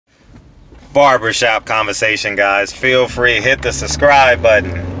barbershop conversation, guys. Feel free, hit the subscribe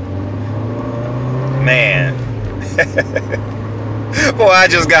button. Man. Boy, I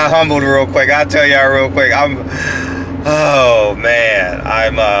just got humbled real quick. I'll tell y'all real quick. Oh man,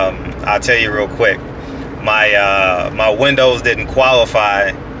 I'll tell you real quick. My windows didn't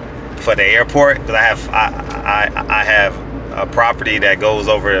qualify for the airport because I have a property that goes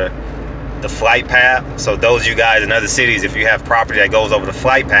over the flight path. So those of you guys in other cities, if you have property that goes over the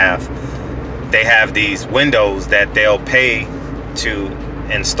flight path, they have these windows that they'll pay to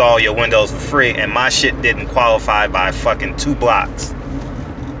install your windows for free, and my shit didn't qualify by fucking 2 blocks.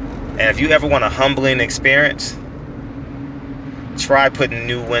 And if you ever want a humbling experience, try putting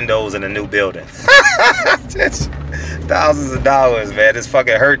new windows in a new building. It's thousands of dollars, man. It's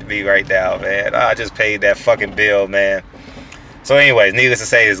fucking hurt me right now, man. I just paid that fucking bill, man. So anyways, needless to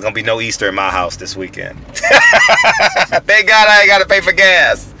say, there's gonna be no Easter in my house this weekend. Thank God I ain't gotta pay for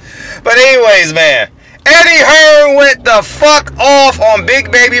gas. But anyways, man, Eddie Hearn went the fuck off on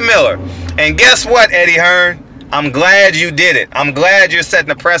Big Baby Miller. And guess what, Eddie Hearn? I'm glad you did it. I'm glad you're setting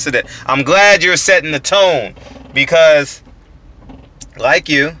the precedent. I'm glad you're setting the tone. Because, like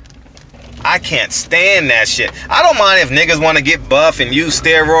you, I can't stand that shit. I don't mind if niggas want to get buff and use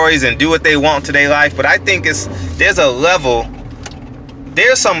steroids and do what they want to their life, but I think there's a level,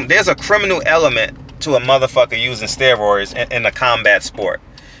 there's a criminal element to a motherfucker using steroids in a combat sport,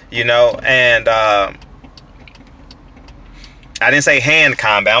 you know. And I didn't say hand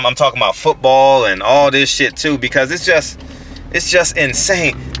combat. I'm talking about football and all this shit too, because it's just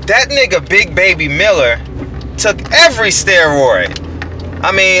insane. That nigga Big Baby Miller took every steroid.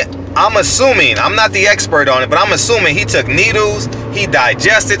 I mean, I'm assuming, I'm not the expert on it, but I'm assuming he took needles, he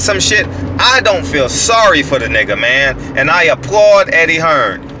digested some shit. I don't feel sorry for the nigga, man. And I applaud Eddie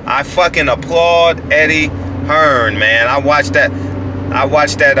Hearn. I fucking applaud Eddie Hearn, man. I watched that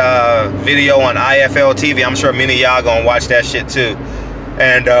video on IFL TV. I'm sure many of y'all gonna watch that shit too.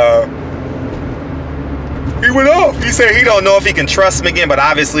 And he went off. He said he don't know if he can trust him again, but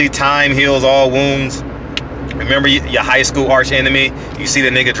obviously time heals all wounds. Remember your high school arch enemy? You see the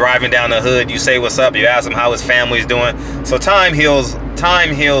nigga driving down the hood, you say what's up, you ask him how his family's doing. So time heals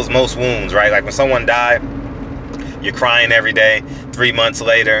most wounds, right? Like when someone died, you're crying every day. 3 months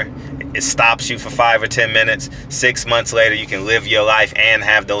later, it stops you for 5 or 10 minutes. 6 months later, you can live your life and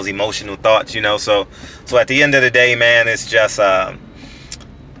have those emotional thoughts, you know. So at the end of the day, man, it's just I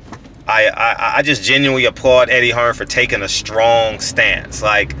just genuinely applaud Eddie Hearn for taking a strong stance.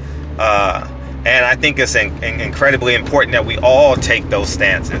 Like and I think it's incredibly important that we all take those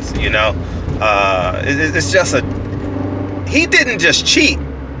stances, you know. It's just he didn't just cheat.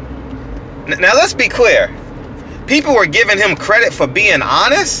 Now let's be clear. People were giving him credit for being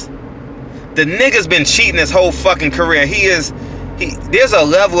honest. The nigga's been cheating his whole fucking career. There's a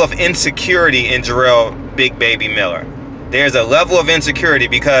level of insecurity in Jarrell Big Baby Miller. There's a level of insecurity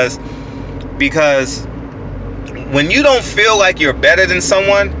because when you don't feel like you're better than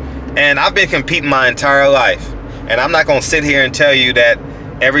someone, and I've been competing my entire life, and I'm not gonna sit here and tell you that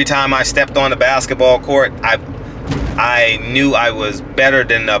every time I stepped on the basketball court, I knew I was better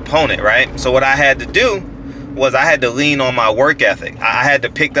than the opponent, right? So what I had to do was I had to lean on my work ethic. I had to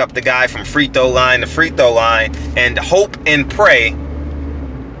pick up the guy from free throw line to free throw line and hope and pray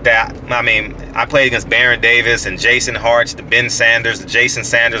that, I mean, I played against Baron Davis and Jason Hartz, the Ben Sanders, the Jason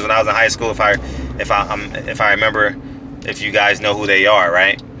Sanders when I was in high school, if I remember, if you guys know who they are,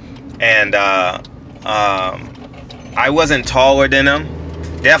 right? And I wasn't taller than him.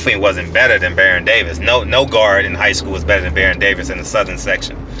 Definitely wasn't better than Baron Davis. No guard in high school was better than Baron Davis in the southern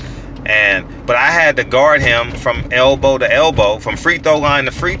section. But I had to guard him from elbow to elbow, from free throw line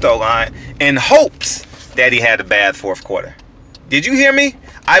to free throw line, in hopes that he had a bad fourth quarter. Did you hear me?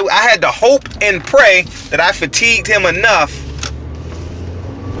 I had to hope and pray that I fatigued him enough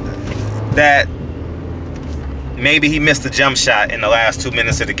that maybe he missed a jump shot in the last 2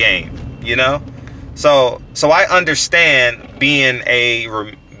 minutes of the game, you know? So I understand being a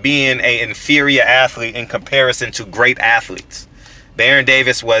inferior athlete in comparison to great athletes. Baron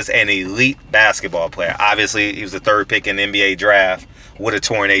Davis was an elite basketball player. Obviously, he was the 3rd pick in the NBA draft with a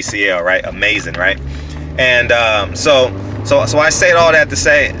torn ACL, right? Amazing, right? And so I said all that to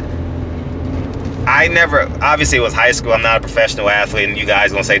say, obviously it was high school. I'm not a professional athlete, and you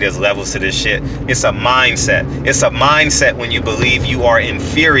guys gonna say there's levels to this shit. It's a mindset. It's a mindset when you believe you are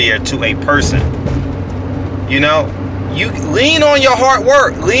inferior to a person. You know, you lean on your hard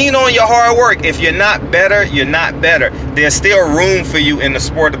work. Lean on your hard work. If you're not better, you're not better. There's still room for you in the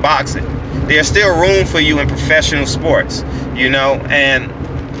sport of boxing. There's still room for you in professional sports, you know. And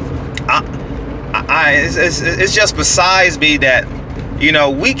it's just besides me that You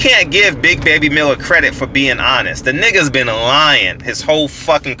know, we can't give Big Baby Miller credit for being honest. The nigga's been lying his whole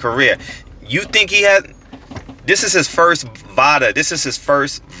fucking career. You think he had... This is his first VADA. This is his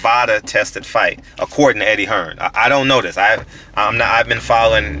first VADA tested fight, according to Eddie Hearn. I don't know this. I've been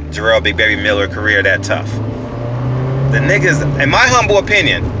following Jarrell Big Baby Miller career that tough. The nigga's, in my humble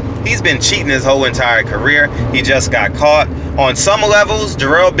opinion, he's been cheating his whole entire career. He just got caught. On some levels,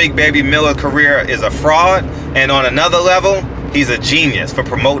 Jarrell Big Baby Miller career is a fraud, and on another level, he's a genius for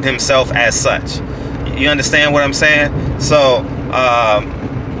promoting himself as such. You understand what I'm saying? So,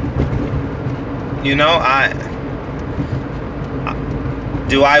 you know,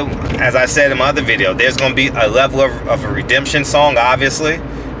 as I said in my other video, there's going to be a level of a redemption song, obviously.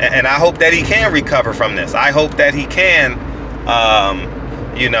 And I hope that he can recover from this. I hope that he can,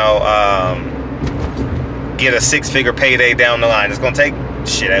 you know, get a 6-figure payday down the line. It's going to take,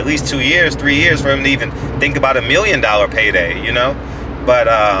 shit, at least 2 years, 3 years for him to even think about $1 million payday, you know? But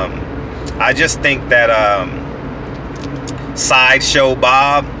I just think that Sideshow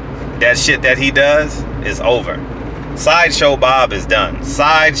Bob, that shit that he does is over. Sideshow Bob is done.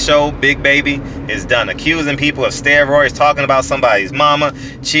 Sideshow Big Baby is done. Accusing people of steroids, talking about somebody's mama,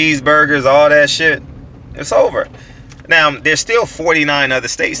 cheeseburgers, all that shit. It's over. Now, there's still 49 other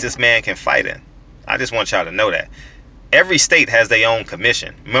states this man can fight in. I just want y'all to know that. Every state has their own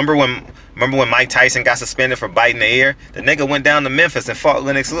commission. Remember when Mike Tyson got suspended for biting the ear? The nigga went down to Memphis and fought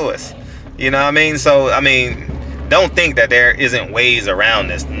Lennox Lewis. You know what I mean? So, I mean, don't think that there isn't ways around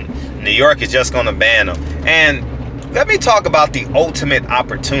this. New York is just going to ban them. And let me talk about the ultimate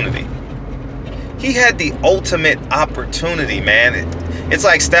opportunity. He had the ultimate opportunity, man. It's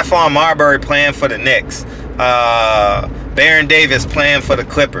like Stephon Marbury playing for the Knicks. Baron Davis playing for the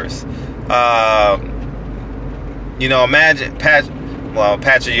Clippers. You know, imagine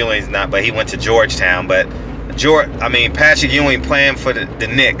Patrick Ewing's not, but he went to Georgetown. But Patrick Ewing playing for the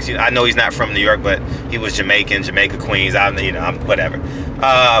Knicks. You know, I know he's not from New York, but he was Jamaica, Queens. I'm whatever.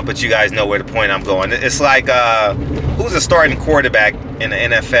 But you guys know where the point I'm going. It's like who's a starting quarterback in the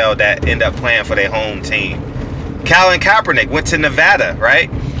NFL that end up playing for their home team? Colin Kaepernick went to Nevada,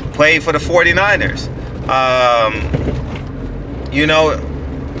 right? Played for the 49ers. You know,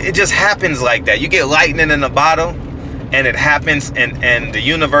 it just happens like that. You get lightning in a bottle, and it happens, and the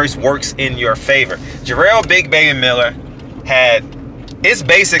universe works in your favor. Jarrell Big Baby Miller it's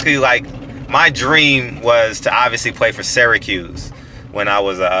basically like, my dream was to obviously play for Syracuse when I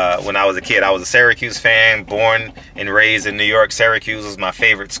was a kid. I was a Syracuse fan, born and raised in New York. Syracuse was my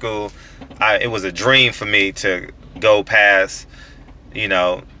favorite school. It was a dream for me to go past, you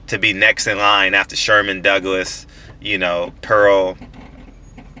know, to be next in line after Sherman Douglas, you know, Pearl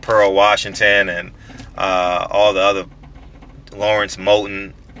Washington, and all the other, Lawrence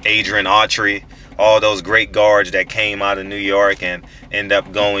Moulton, Adrian Autry, all those great guards that came out of New York and end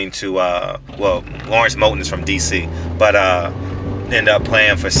up going to, well, Lawrence Moulton is from D.C., but end up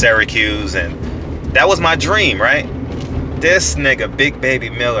playing for Syracuse, and that was my dream, right? This nigga, Big Baby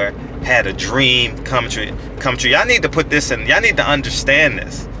Miller, had a dream come true. Y'all need to put this in. Y'all need to understand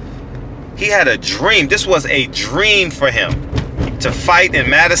this. He had a dream. This was a dream for him, to fight in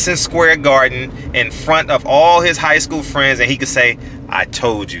Madison Square Garden in front of all his high school friends, and he could say, I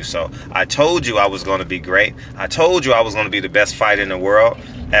told you so. I told you I was going to be great. I told you I was going to be the best fighter in the world.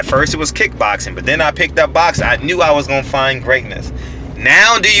 At first it was kickboxing, but then I picked up boxing. I knew I was going to find greatness.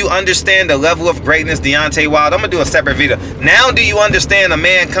 Now do you understand the level of greatness, Deontay Wilder? I'm going to do a separate video. Now do you understand a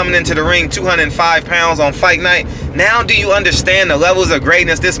man coming into the ring 205 pounds on fight night? Now do you understand the levels of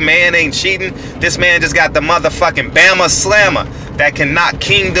greatness? This man ain't cheating. This man just got the motherfucking Bama Slammer that can knock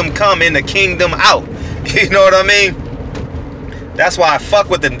Kingdom Come into Kingdom Out. You know what I mean? That's why I fuck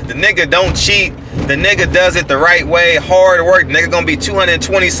with the nigga. Don't cheat. The nigga does it the right way. Hard work. The nigga gonna be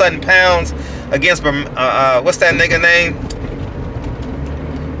 220 something pounds against what's that nigga name?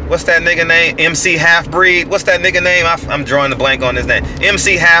 What's that nigga name? MC Half-Breed. What's that nigga name? I'm drawing the blank on his name.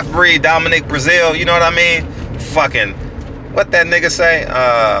 MC Half-Breed, Dominic Brazil. You know what I mean? Fucking, what that nigga say?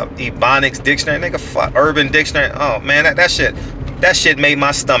 Ebonics Dictionary. Nigga, fuck. Urban Dictionary. Oh, man, that shit made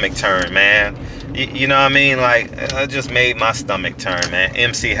my stomach turn, man. You know what I mean? Like, it just made my stomach turn, man.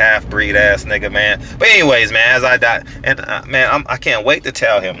 MC Half-Breed ass nigga, man. But anyways, man, as I die, and man, I can't wait to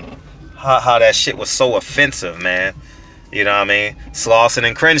tell him how that shit was so offensive, man. You know what I mean? Slauson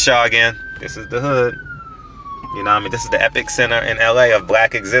and Crenshaw again. This is the hood. You know what I mean? This is the epic center in LA of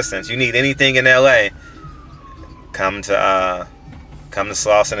black existence. You need anything in LA, come to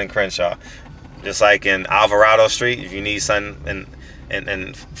Slauson and Crenshaw. Just like in Alvarado Street, if you need something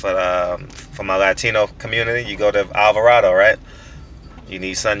and for my Latino community, you go to Alvarado, right? You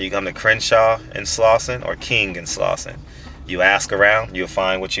need something, you come to Crenshaw and Slauson, or King and Slauson. You ask around, you'll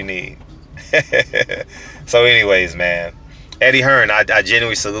find what you need. So anyways, man, Eddie Hearn, I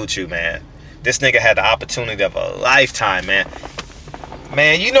genuinely salute you, man. This nigga had the opportunity of a lifetime, man.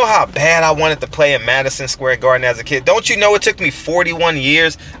 Man, you know how bad I wanted to play in Madison Square Garden as a kid? Don't you know it took me 41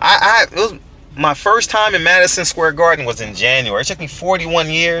 years? It was my first time in Madison Square Garden was in January. It took me 41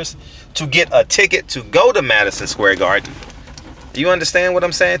 years to get a ticket to go to Madison Square Garden. Do you understand what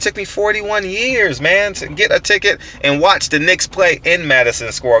I'm saying? It took me 41 years, man, to get a ticket and watch the Knicks play in Madison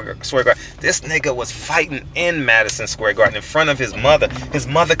Square Garden. This nigga was fighting in Madison Square Garden in front of his mother. His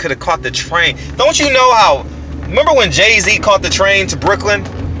mother could have caught the train. Don't you know how... Remember when Jay-Z caught the train to Brooklyn?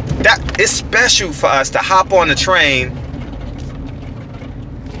 That it's special for us to hop on the train.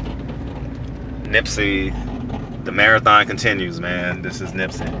 Nipsey, the marathon continues, man. This is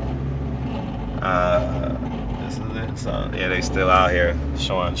Nipsey. This is it. So yeah, they still out here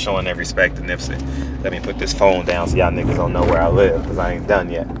showing their respect to Nipsey. Let me put this phone down so y'all niggas don't know where I live, because I ain't done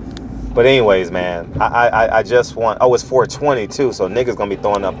yet. But anyways, man, I just want... Oh, it's 420 too, so niggas gonna be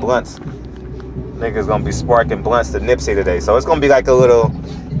throwing up blunts. Niggas gonna be sparking blunts to Nipsey today. So it's gonna be like a little...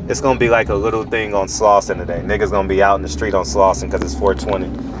 It's gonna be like a little thing on Slauson today. Niggas gonna be out in the street on Slauson because it's 420.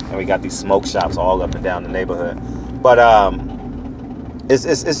 And we got these smoke shops all up and down the neighborhood. But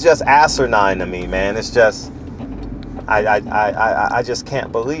it's just asinine to me, man. It's just... I just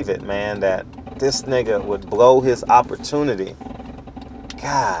can't believe it, man, that this nigga would blow his opportunity.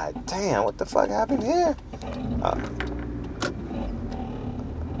 God damn, what the fuck happened here?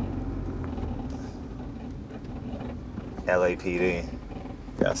 LAPD.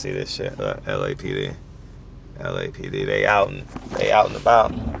 Y'all see this shit? LAPD. LAPD. They out and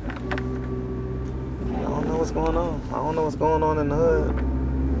about. I don't know what's going on. I don't know what's going on in the hood.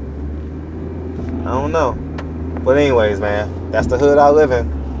 I don't know. But anyways, man, that's the hood I live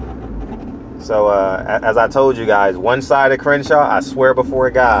in. So, as I told you guys, one side of Crenshaw, I swear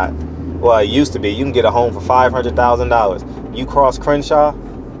before God, well, it used to be, you can get a home for $500,000. You cross Crenshaw,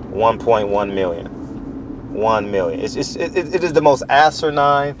 1.1 million. 1 million. It is the most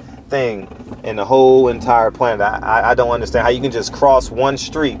asinine thing in the whole entire planet. I don't understand how you can just cross one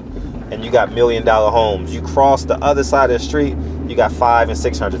street and you got $1 million homes. You cross the other side of the street, you got $500,000 and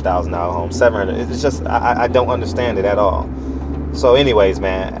 $600,000 homes, 700. It's just I don't understand it at all. So, anyways,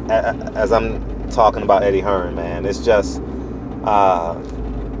 man, as I'm talking about Eddie Hearn, man, it's just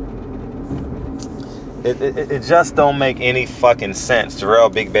it just don't make any fucking sense.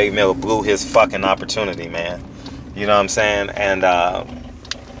 Jarrell Big Baby Miller blew his fucking opportunity, man. You know what I'm saying? And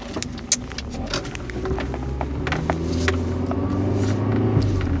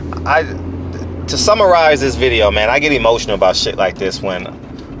to summarize this video, man, I get emotional about shit like this when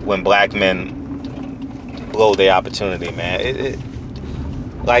black men blow their opportunity, man.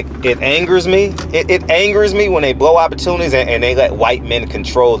 It angers me. It angers me when they blow opportunities and they let white men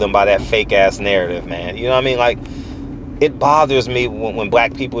control them by that fake ass narrative, man. You know what I mean? Like, it bothers me when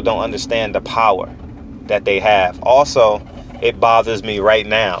black people don't understand the power that they have. Also, it bothers me right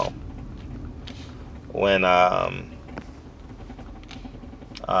now when I'm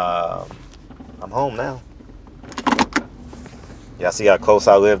home now. Y'all see how close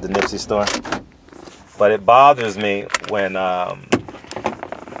I live to Nipsey store? But it bothers me when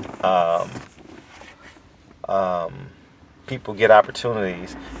people get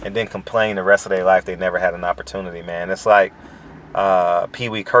opportunities and then complain the rest of their life they never had an opportunity, man. It's like Pee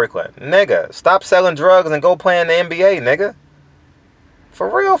Wee Kirkland. Nigga, stop selling drugs and go play in the NBA, nigga. For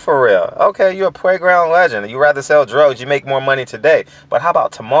real, for real. Okay, you're a playground legend. You rather sell drugs, you make more money today. But how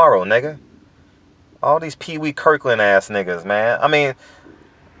about tomorrow, nigga? All these Pee Wee Kirkland ass niggas, man. I mean,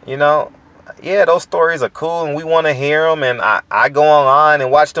 you know, yeah, those stories are cool and we want to hear them. And I go online and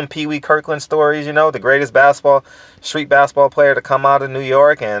watch them Pee Wee Kirkland stories, you know, the greatest street basketball player to come out of New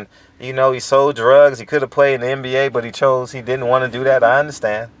York. And, you know, he sold drugs. He could have played in the NBA, but he didn't want to do that. I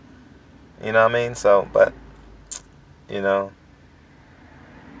understand. You know what I mean? So, but, you know,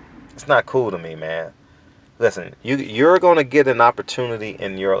 it's not cool to me, man. Listen, you're going to get an opportunity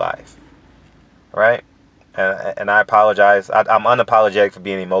in your life, right? And I apologize. I'm unapologetic for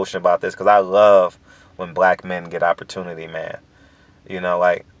being emotional about this because I love when black men get opportunity, man. You know,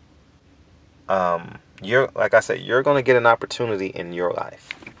 like, like I said, you're going to get an opportunity in your life,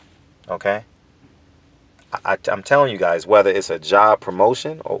 okay? I'm telling you guys, whether it's a job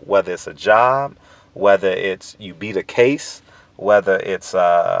promotion or whether it's a job, whether it's you beat a case, whether it's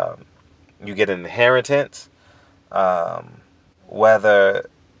you get an inheritance, whether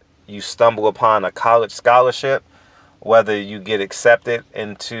you stumble upon a college scholarship, whether you get accepted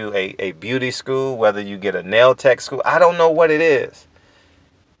into a beauty school, whether you get a nail tech school. I don't know what it is.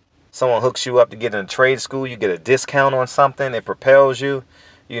 Someone hooks you up to get in a trade school. You get a discount on something. It propels you.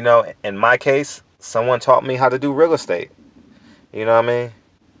 You know, in my case, someone taught me how to do real estate. You know what I mean?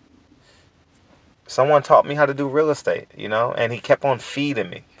 Someone taught me how to do real estate, you know, and he kept on feeding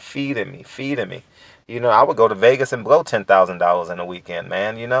me. You know, I would go to Vegas and blow $10,000 in a weekend,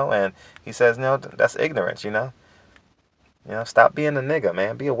 man, you know, and he says, no, that's ignorance, you know. You know, stop being a nigga,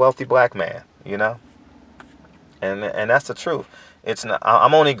 man. Be a wealthy black man, you know. And that's the truth. It's not,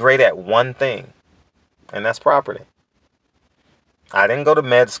 I'm only great at one thing, and that's property. I didn't go to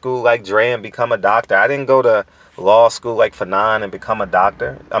med school like Dre and become a doctor. I didn't go to law school like Fanon and become a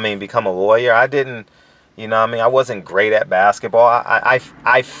doctor. I mean, become a lawyer. I didn't, you know what I mean? I wasn't great at basketball.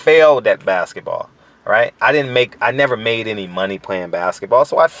 I failed at basketball, right? I never made any money playing basketball,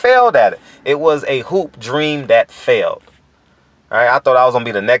 so I failed at it. It was a hoop dream that failed, all right? I thought I was going to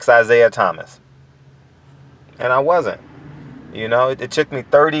be the next Isaiah Thomas, and I wasn't. You know, it took me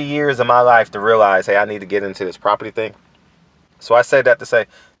 30 years of my life to realize, hey, I need to get into this property thing. So I said that to say,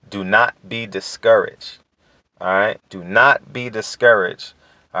 do not be discouraged. All right. Do not be discouraged.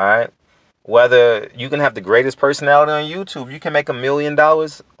 All right. Whether you can have the greatest personality on YouTube, you can make $1 million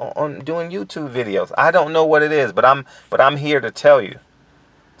on doing YouTube videos. I don't know what it is, but I'm here to tell you,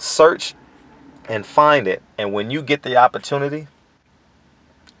 search and find it. And when you get the opportunity,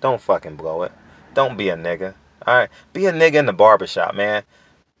 don't fucking blow it. Don't be a nigga. All right. Be a nigga in the barbershop, man.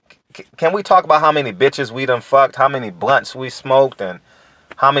 Can we talk about how many bitches we done fucked, how many blunts we smoked, and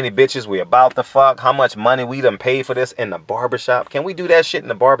how many bitches we about to fuck, how much money we done paid for this in the barbershop? Can we do that shit in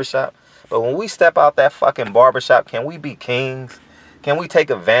the barbershop? But when we step out that fucking barbershop, can we be kings? Can we take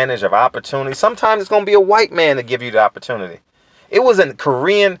advantage of opportunity? Sometimes it's going to be a white man to give you the opportunity. It was a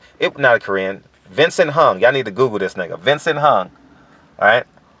Korean, not a Korean, Vincent Hung. Y'all need to Google this nigga. Vincent Hung. All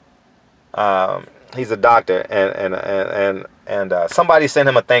right? He's a doctor, and somebody sent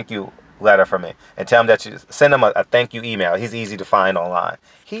him a thank you letter from me and tell him that you send him a thank you email. He's easy to find online.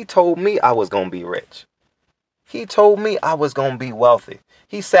 He told me I was going to be rich. He told me I was going to be wealthy.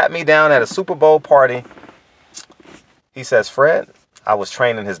 He sat me down at a Super Bowl party. He says, Fred, I was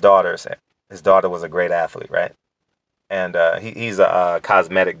training his daughters. His daughter was a great athlete, right? And he's a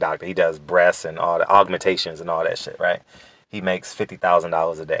cosmetic doctor. He does breasts and all the augmentations and all that shit, right? He makes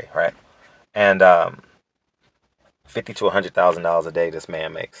 $50,000 a day, right? And $50,000 to $100,000 a day this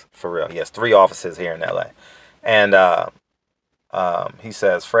man makes, for real. He has 3 offices here in LA. And he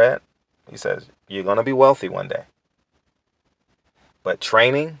says, Fred, he says, you're going to be wealthy one day. But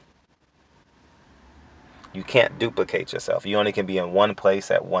training, you can't duplicate yourself. You only can be in one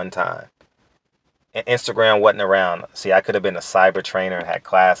place at one time. And Instagram wasn't around. See, I could have been a cyber trainer and had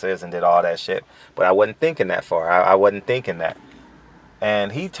classes and did all that shit. But I wasn't thinking that far. I wasn't thinking that.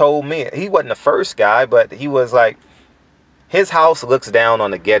 And he told me, he wasn't the first guy, but he was like, his house looks down on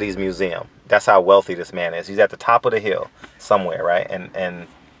the Getty's Museum. That's how wealthy this man is. He's at the top of the hill somewhere, right? And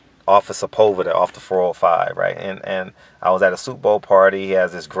off of Sepulveda, off the 405, right? And I was at a Super Bowl party. He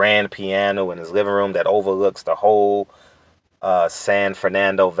has this grand piano in his living room that overlooks the whole San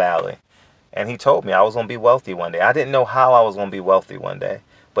Fernando Valley. And he told me I was going to be wealthy one day. I didn't know how I was going to be wealthy one day,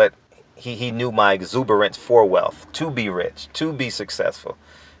 but he knew my exuberance for wealth, to be rich, to be successful,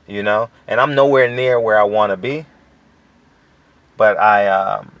 you know? And I'm nowhere near where I want to be, but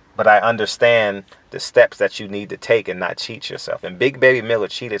I understand the steps that you need to take and not cheat yourself. And Big Baby Miller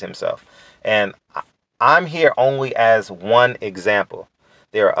cheated himself. And I'm here only as one example.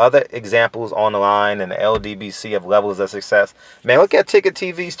 There are other examples on the line in the LDBC of levels of success. Man, look at Ticket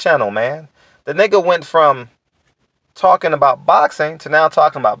TV's channel, man. The nigga went from talking about boxing to now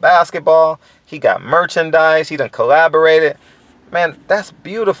talking about basketball. He got merchandise. He done collaborated. Man, that's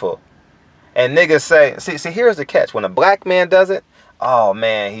beautiful. And niggas say, see, here's the catch. When a black man does it, oh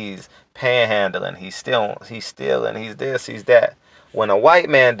man, he's panhandling, he's stealing, he's this, he's that. When a white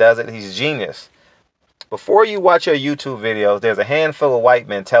man does it, he's genius. Before you watch your YouTube videos, there's a handful of white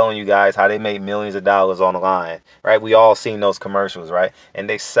men telling you guys how they made millions of dollars on the line, right? We all seen those commercials, right? And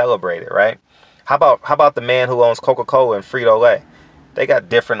they celebrate it, right? How about the man who owns Coca-Cola and Frito-Lay? They got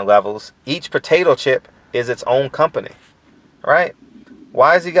different levels. Each potato chip is its own company, right?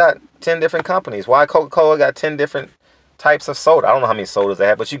 Why has he got 10 different companies? Why Coca-Cola got 10 different types of soda? I don't know how many sodas they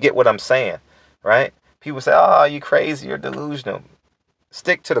have, but you get what I'm saying, right? People say, oh, you crazy, you're delusional.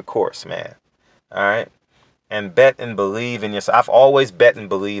 Stick to the course, man, all right? And bet and believe in yourself. I've always bet and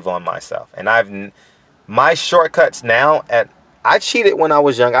believe on myself. And my shortcuts now I cheated when I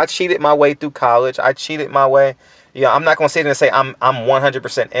was young. I cheated my way through college. I cheated my way. Yeah, I'm not going to sit there and say I'm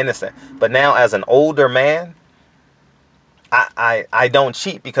 100% innocent. But now as an older man, I don't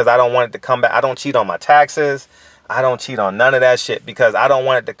cheat because I don't want it to come back. I don't cheat on my taxes. I don't cheat on none of that shit because I don't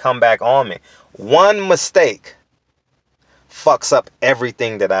want it to come back on me. One mistake fucks up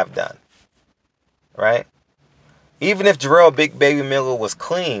everything that I've done. Right? Even if Jarrell Big Baby Miller was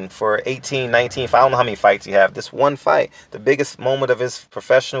clean for 18, 19, I don't know how many fights he have. This one fight, the biggest moment of his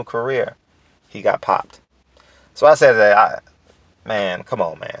professional career, he got popped. So I said, man, come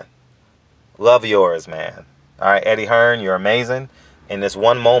on, man. Love yours, man. All right, Eddie Hearn, you're amazing. In this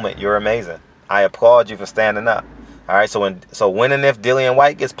one moment, you're amazing. I applaud you for standing up. All right, so when and if Dillian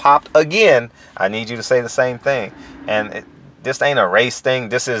White gets popped again, I need you to say the same thing. And this ain't a race thing.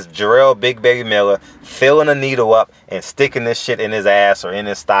 This is Jarrell Big Baby Miller filling a needle up and sticking this shit in his ass or in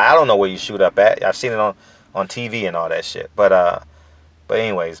his thigh. I don't know where you shoot up at. I've seen it on TV and all that shit. But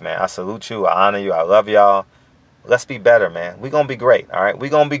anyways, man, I salute you. I honor you. I love y'all. Let's be better, man. We're going to be great, all right? We're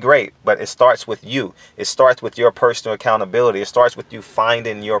going to be great, but it starts with you. It starts with your personal accountability. It starts with you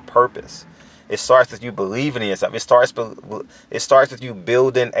finding your purpose. It starts with you believing in yourself. It starts with you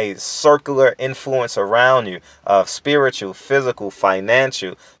building a circular influence around you of spiritual, physical,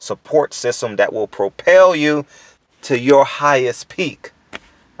 financial support system that will propel you to your highest peak.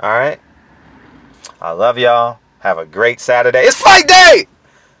 All right? I love y'all. Have a great Saturday. It's fight day!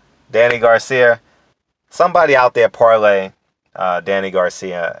 Danny Garcia. Somebody out there parlay Danny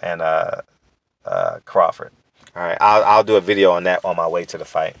Garcia and Crawford. All right, I'll do a video on that on my way to the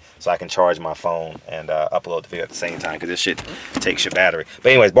fight so I can charge my phone and upload the video at the same time because this shit takes your battery.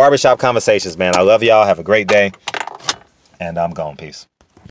 But anyways, barbershop conversations, man. I love y'all. Have a great day. And I'm gone. Peace.